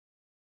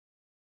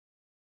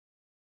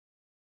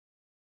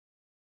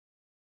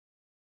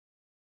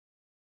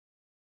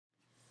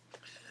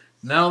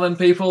Now then,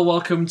 people,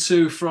 welcome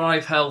to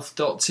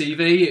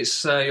thrivehealth.tv.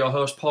 It's your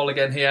host Paul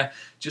again here.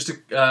 Just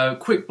a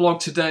quick blog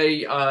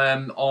today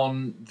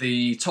on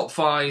the top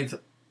 5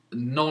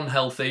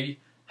 non-healthy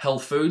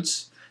health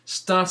foods.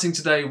 Starting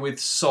today with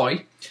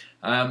soy.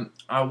 I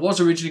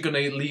was originally going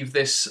to leave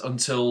this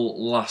until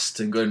last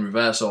and go in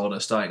reverse order,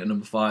 starting at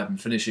number 5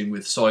 and finishing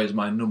with soy as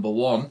my number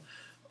 1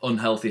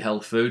 unhealthy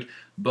health food.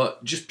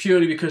 But just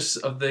purely because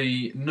of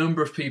the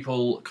number of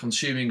people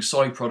consuming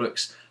soy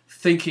products,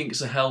 thinking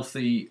it's a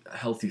healthy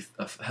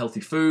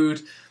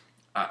food,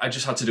 I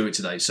just had to do it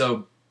today.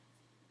 So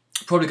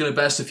probably going to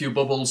burst a few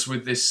bubbles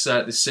with this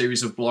this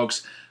series of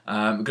blogs.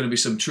 Going to be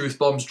some truth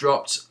bombs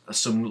dropped,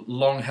 some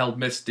long-held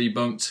myths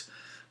debunked,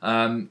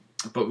 but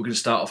we're going to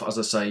start off, as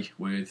I say,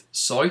 with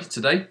soy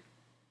today.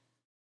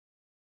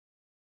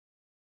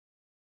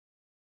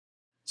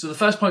 So the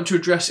first point to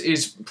address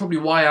is probably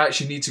why I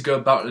actually need to go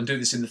about and do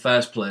this in the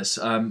first place.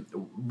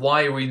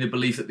 Why are we in the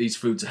belief that these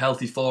foods are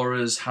healthy for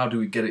us? How do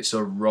we get it so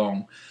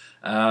wrong?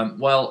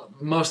 Well,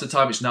 most of the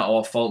time it's not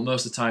our fault.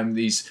 Most of the time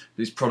these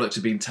products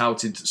are being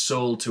touted,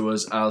 sold to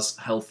us as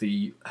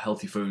healthy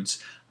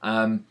foods.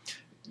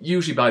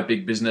 Usually by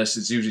big business.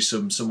 It's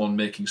usually someone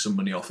making some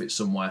money off it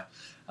somewhere.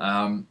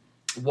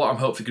 What I'm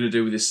hopefully going to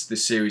do with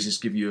this series is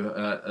give you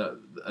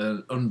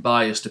an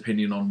unbiased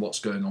opinion on what's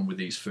going on with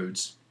these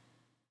foods.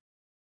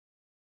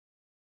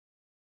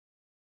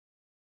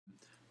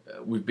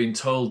 We've been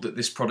told that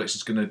this product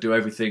is going to do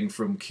everything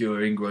from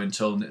cure ingrowing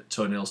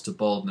toenails to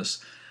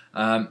baldness.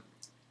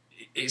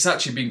 It's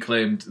actually been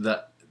claimed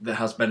that it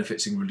has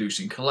benefits in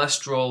reducing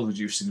cholesterol,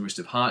 reducing the risk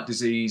of heart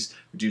disease,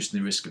 reducing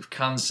the risk of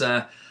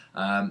cancer,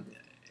 and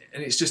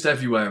it's just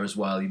everywhere as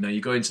well. You know,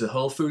 you go into the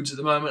Whole Foods at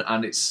the moment,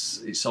 and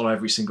it's on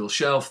every single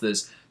shelf.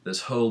 There's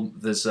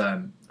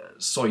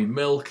soy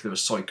milk, there are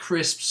soy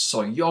crisps,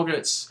 soy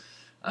yogurts,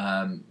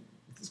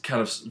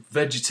 kind of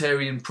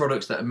vegetarian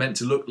products that are meant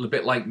to look a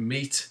bit like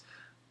meat.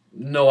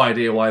 No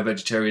idea why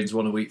vegetarians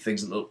want to eat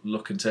things that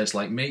look and taste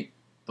like meat,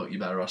 but you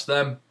better ask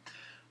them.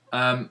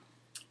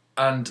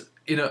 And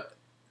you know,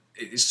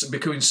 it's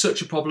becoming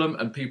such a problem,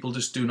 and people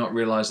just do not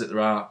realise that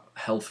there are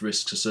health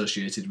risks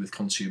associated with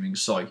consuming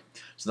soy.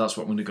 So that's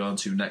what I'm going to go on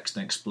to next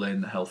and explain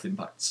the health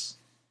impacts.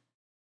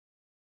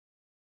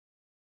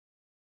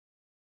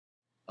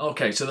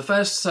 Okay, so the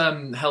first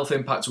health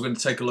impact we're going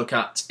to take a look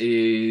at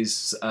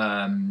is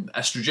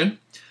estrogen.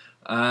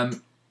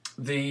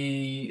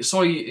 The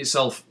soy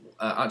itself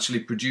actually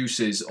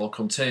produces or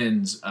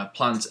contains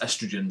plant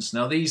estrogens.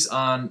 Now these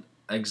aren't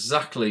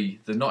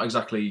exactly, they're not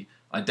exactly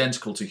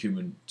identical to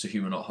human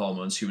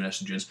hormones, human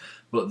estrogens,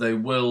 but they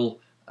will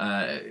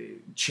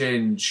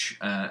change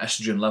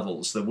estrogen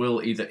levels. They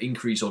will either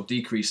increase or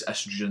decrease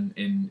estrogen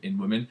in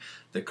women.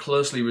 They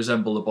closely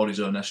resemble the body's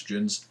own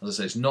estrogens. As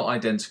I say, it's not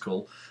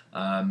identical,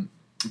 but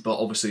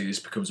obviously this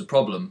becomes a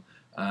problem.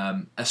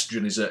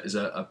 Estrogen is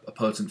a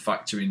potent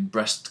factor in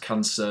breast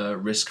cancer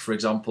risk, for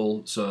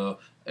example, so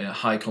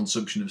high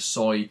consumption of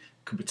soy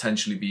could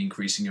potentially be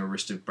increasing your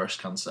risk of breast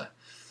cancer.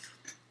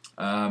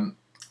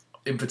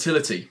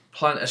 Infertility.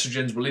 Plant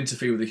estrogens will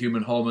interfere with the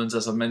human hormones,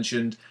 as I've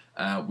mentioned.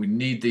 We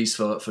need these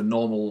for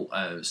normal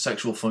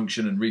sexual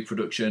function and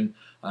reproduction.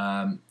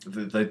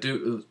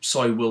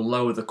 Soy will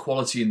lower the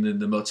quality and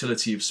the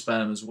motility of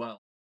sperm as well.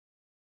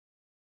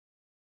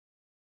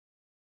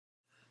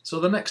 So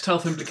the next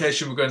health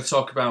implication we're going to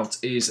talk about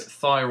is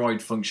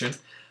thyroid function.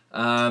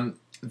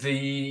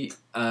 The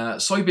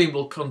soybean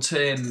will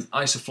contain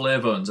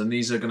isoflavones, and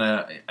these are going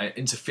to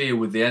interfere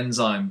with the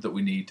enzyme that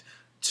we need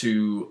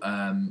to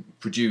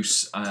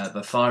produce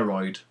the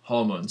thyroid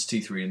hormones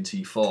T3 and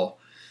T4.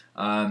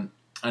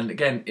 And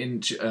again,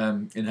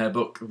 in her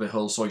book, The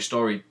Whole Soy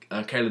Story,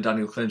 Kayla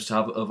Daniel claims to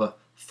have over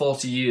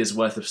 40 years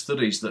worth of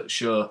studies that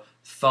show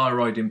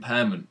thyroid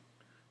impairment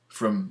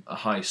from a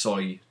high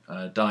soy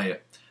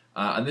diet.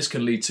 And this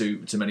can lead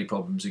to many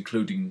problems,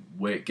 including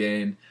weight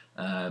gain,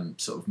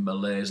 sort of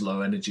malaise,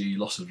 low energy,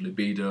 loss of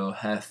libido,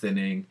 hair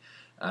thinning.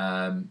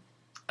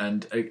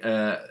 And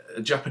a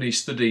Japanese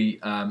study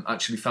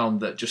actually found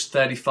that just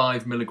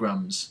 35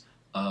 milligrams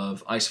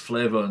of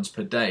isoflavones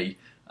per day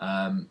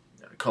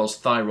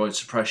caused thyroid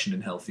suppression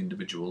in healthy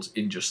individuals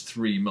in just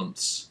 3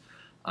 months.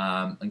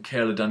 And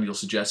Kayla Daniel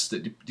suggests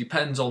that it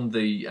depends on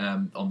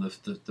the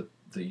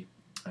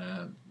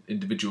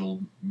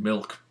individual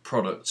milk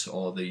product,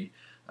 or the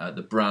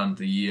brand,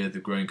 the year, the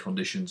growing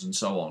conditions, and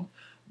so on,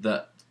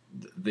 that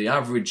the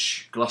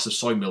average glass of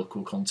soy milk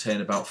will contain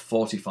about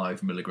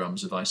 45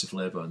 milligrams of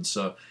isoflavones.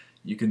 So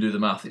you can do the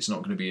math. It's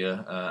not going to be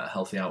a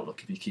healthy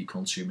outlook if you keep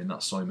consuming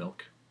that soy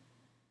milk.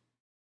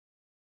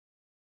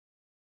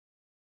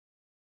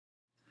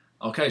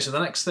 Okay, so the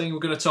next thing we're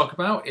going to talk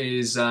about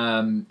is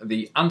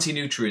the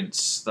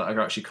anti-nutrients that are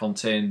actually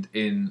contained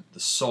in the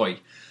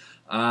soy.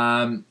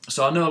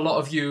 So I know a lot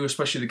of you,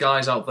 especially the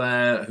guys out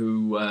there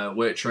who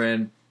weight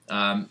train,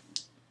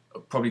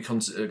 probably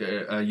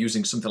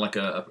using something like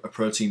a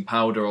protein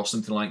powder or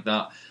something like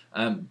that.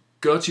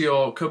 Go to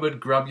your cupboard,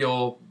 grab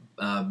your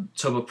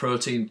tub of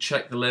protein,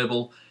 check the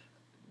label,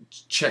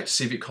 check to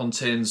see if it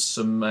contains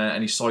some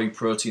any soy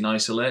protein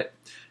isolate.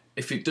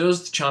 if it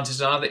does, the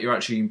chances are that you're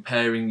actually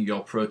impairing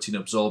your protein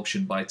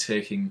absorption by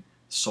taking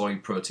soy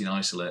protein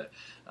isolate.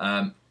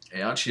 It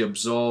actually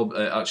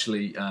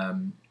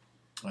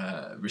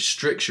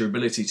restricts your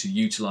ability to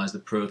utilize the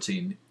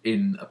protein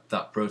in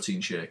that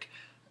protein shake.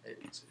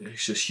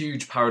 It's a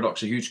huge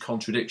paradox, a huge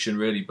contradiction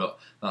really, but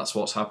that's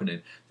what's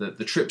happening. The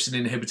trypsin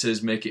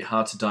inhibitors make it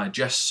hard to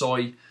digest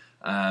soy,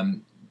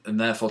 and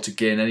therefore to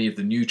gain any of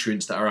the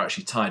nutrients that are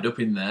actually tied up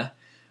in there.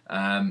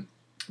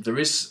 There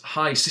is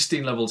high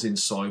cysteine levels in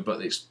soy,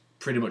 but it's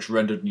pretty much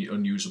rendered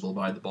unusable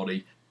by the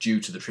body due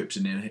to the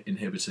trypsin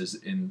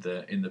inhibitors in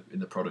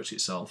the product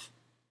itself.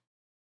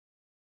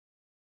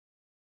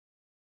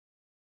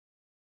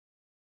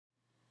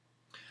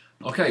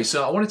 Okay,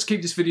 so I wanted to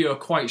keep this video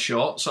quite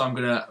short, so I'm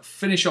going to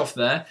finish off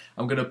there.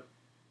 I'm going to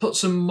put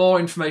some more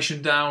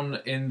information down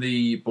in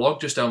the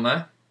blog just down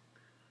there.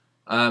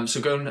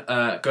 So go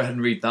ahead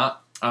and read that.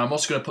 I'm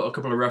also going to put a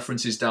couple of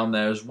references down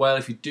there as well.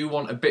 If you do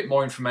want a bit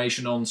more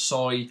information on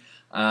soy,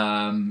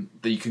 that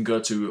you can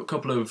go to a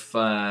couple of,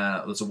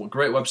 there's a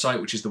great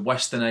website which is the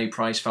Weston A.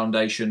 Price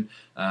Foundation.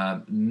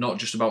 Not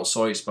just about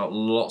soy, it's about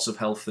lots of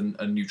health and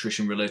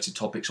nutrition related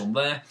topics on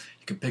there.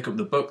 You can pick up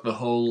the book, The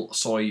Whole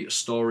Soy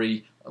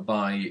Story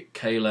by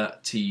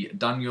Kayla T.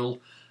 Daniel.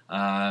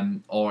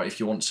 Or if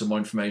you want some more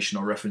information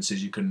or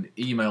references, you can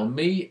email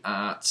me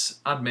at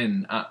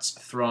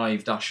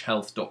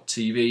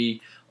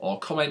admin@thrive-health.tv or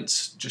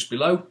comment just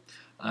below,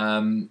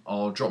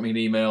 or drop me an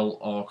email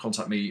or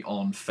contact me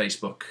on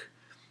Facebook.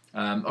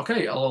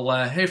 Okay,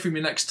 I'll hear from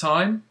you next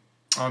time.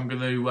 I'm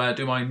going to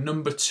do my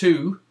number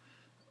 2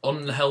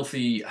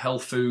 unhealthy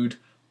health food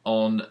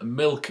on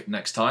milk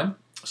next time,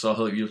 so I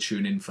hope you'll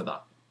tune in for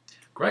that.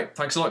 Great,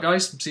 thanks a lot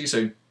guys, see you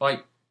soon,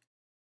 bye.